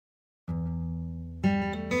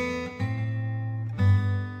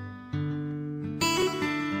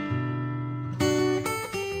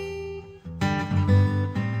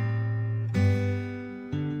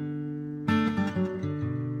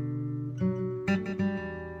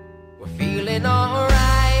feeling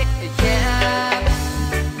alright, yeah.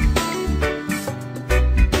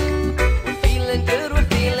 We're feeling good, we're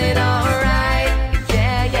feeling alright,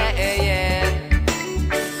 yeah, yeah, yeah.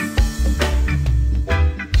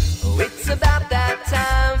 Oh, it's about that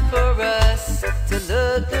time for us to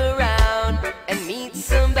look around and meet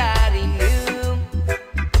somebody new.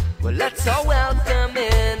 Well, let's all welcome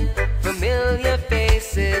in familiar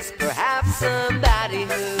faces, perhaps somebody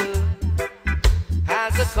who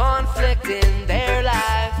has a conflict in their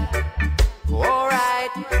life. Alright,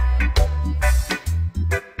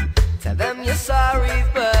 tell them you're sorry,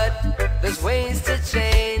 but there's ways to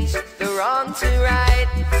change the wrong to right.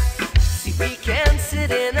 See, we can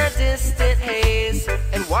sit in a distant haze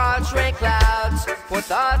and watch rain clouds for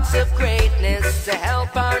thoughts of greatness to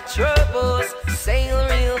help our troubles sail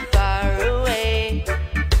real far away.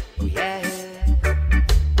 Oh yeah.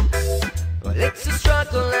 Well, it's a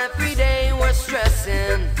struggle every day, we're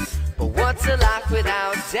stressing, but what's a life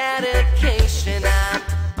without dedication? I'm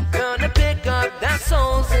gonna pick up that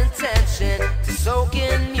soul's intention to soak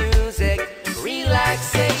in music,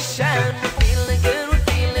 relaxation. We're feeling good, we're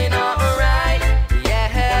feeling alright,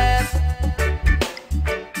 yeah.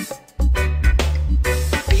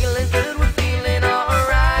 Feeling good, we're feeling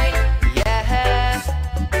alright, yeah.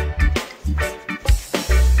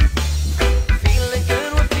 Feeling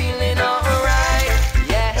good, we're feeling alright,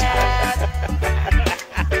 yeah.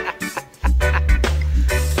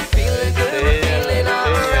 Feeling good, we're feeling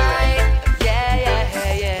alright, yeah, yeah,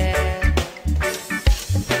 yeah.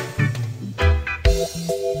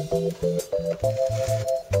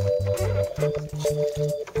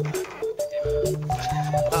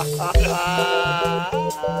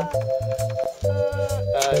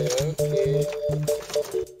 Ay, okay.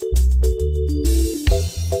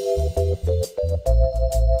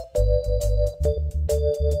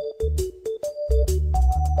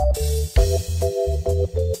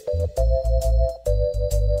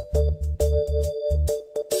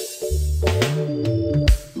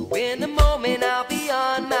 In a moment I'll be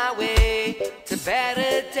on my way to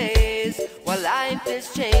better days while life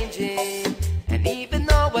is changing. And even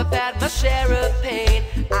though I've had my share of pain,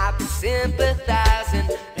 I've been sympathizing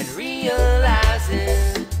and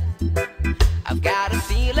realizing I've got a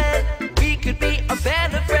feeling we could be a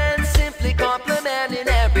better friend, simply complimenting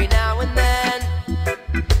every now and then.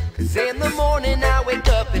 'Cause in the morning I wake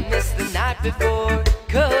up and miss the night before.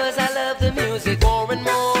 'Cause